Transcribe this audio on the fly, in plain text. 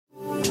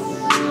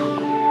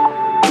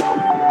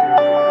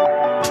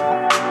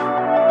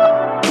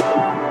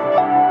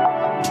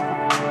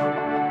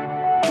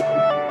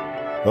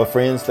Well,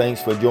 friends,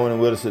 thanks for joining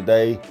with us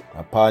today.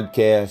 Our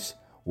podcast,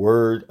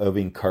 Word of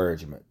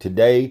Encouragement.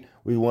 Today,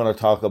 we want to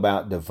talk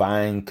about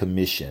divine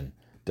commission.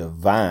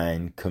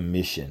 Divine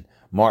commission.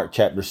 Mark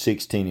chapter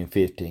 16 and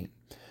 15.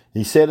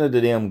 He said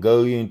unto them,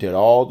 Go ye into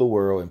all the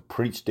world and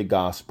preach the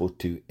gospel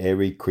to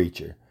every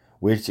creature,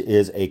 which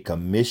is a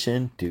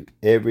commission to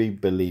every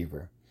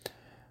believer.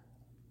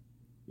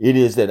 It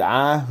is that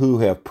I who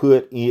have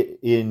put it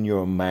in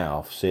your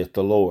mouth, saith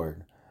the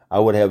Lord. I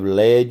would have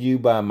led you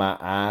by my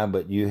eye,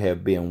 but you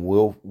have been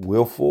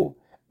willful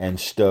and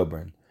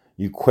stubborn.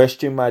 You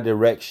question my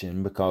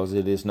direction because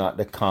it is not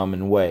the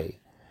common way.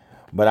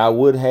 But I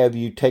would have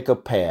you take a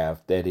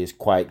path that is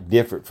quite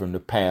different from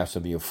the paths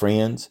of your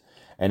friends,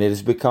 and it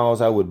is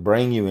because I would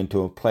bring you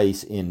into a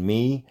place in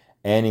me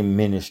and in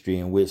ministry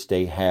in which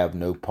they have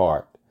no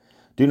part.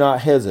 Do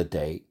not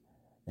hesitate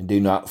and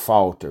do not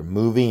falter.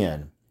 Move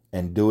in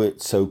and do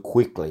it so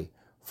quickly.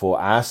 For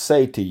I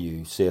say to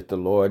you, saith the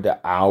Lord, the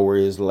hour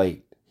is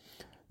late.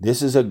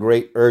 This is a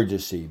great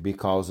urgency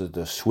because of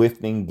the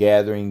swiftly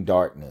gathering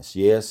darkness.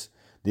 Yes,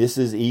 this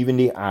is even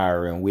the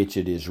hour in which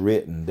it is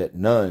written that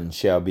none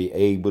shall be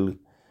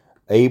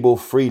able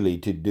freely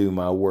to do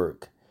my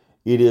work.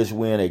 It is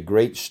when a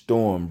great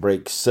storm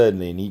breaks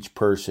suddenly and each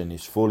person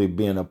is fully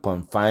bent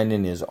upon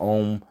finding his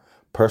own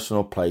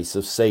personal place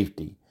of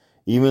safety.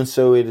 Even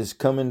so it is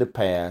coming to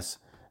pass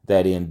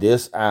that in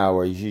this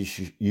hour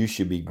you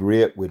should be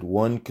gripped with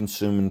one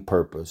consuming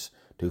purpose,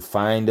 to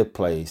find a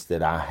place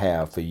that I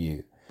have for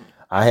you.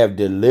 I have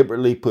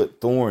deliberately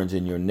put thorns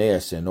in your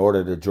nest in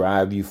order to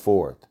drive you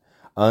forth.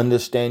 I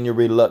understand your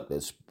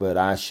reluctance, but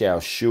I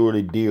shall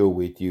surely deal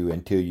with you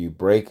until you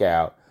break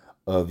out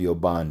of your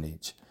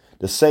bondage.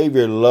 The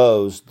Savior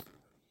loves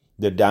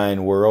the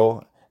dying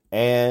world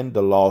and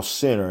the lost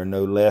sinner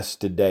no less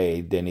today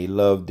than he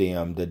loved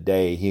them the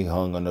day he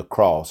hung on the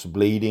cross,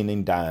 bleeding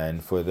and dying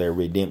for their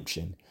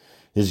redemption.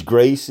 His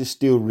grace is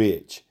still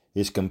rich.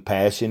 His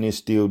compassion is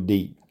still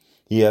deep.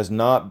 He has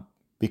not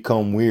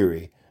become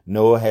weary,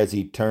 nor has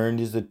he turned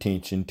his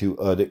attention to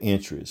other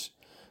interests.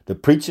 The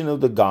preaching of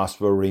the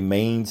gospel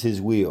remains his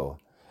will,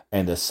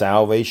 and the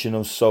salvation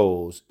of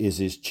souls is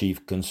his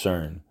chief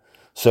concern.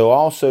 So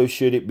also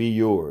should it be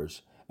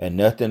yours. And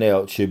nothing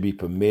else should be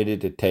permitted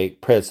to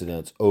take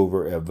precedence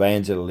over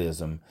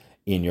evangelism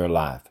in your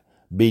life.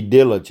 Be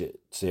diligent,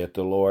 saith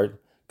the Lord.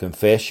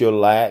 Confess your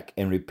lack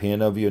and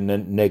repent of your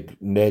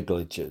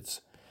negligence.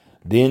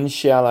 Then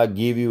shall I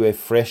give you a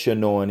fresh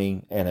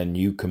anointing and a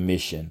new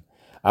commission.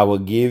 I will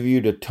give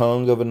you the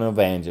tongue of an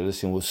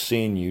evangelist and will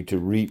send you to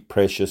reap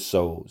precious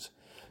souls.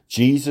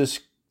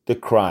 Jesus the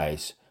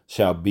Christ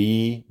shall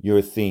be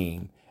your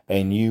theme,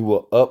 and you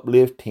will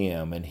uplift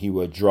him, and he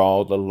will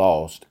draw the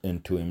lost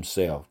into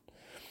himself.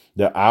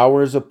 The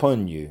hour is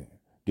upon you.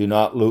 Do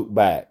not look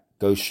back.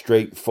 Go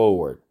straight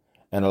forward,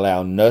 and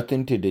allow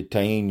nothing to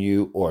detain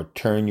you or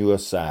turn you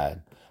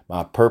aside.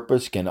 My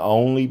purpose can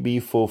only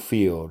be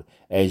fulfilled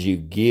as you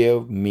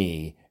give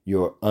me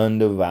your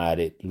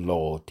undivided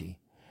loyalty.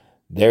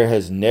 There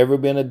has never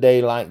been a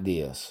day like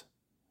this.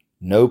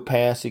 No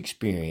past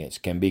experience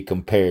can be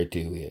compared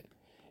to it.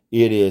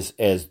 It is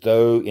as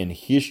though in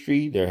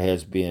history there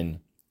has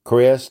been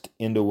crest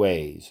in the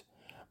waves,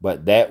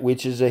 but that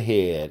which is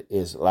ahead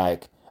is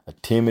like a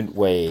timid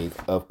wave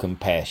of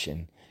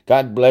compassion.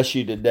 God bless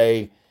you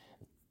today.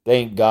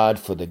 Thank God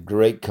for the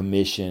great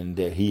commission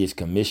that he has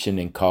commissioned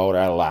and called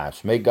our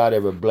lives. May God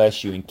ever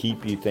bless you and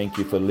keep you. Thank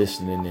you for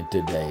listening in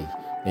today.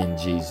 In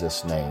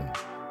Jesus' name.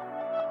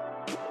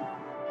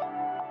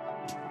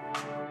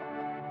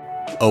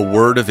 A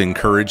Word of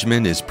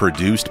Encouragement is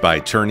produced by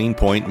Turning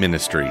Point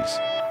Ministries.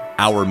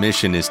 Our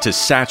mission is to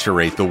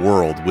saturate the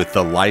world with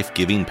the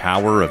life-giving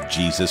power of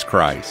Jesus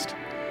Christ.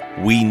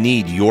 We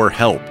need your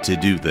help to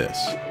do this.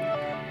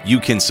 You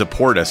can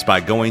support us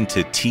by going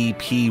to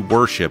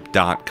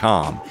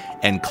tpworship.com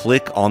and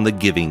click on the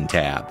Giving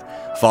tab.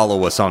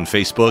 Follow us on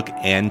Facebook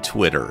and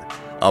Twitter.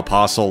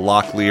 Apostle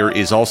Locklear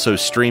is also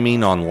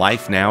streaming on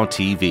Life Now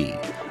TV,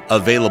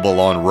 available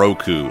on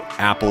Roku,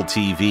 Apple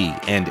TV,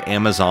 and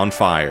Amazon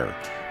Fire.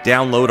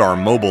 Download our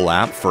mobile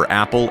app for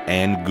Apple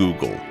and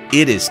Google.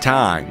 It is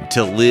time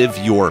to live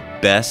your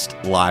best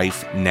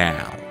life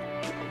now.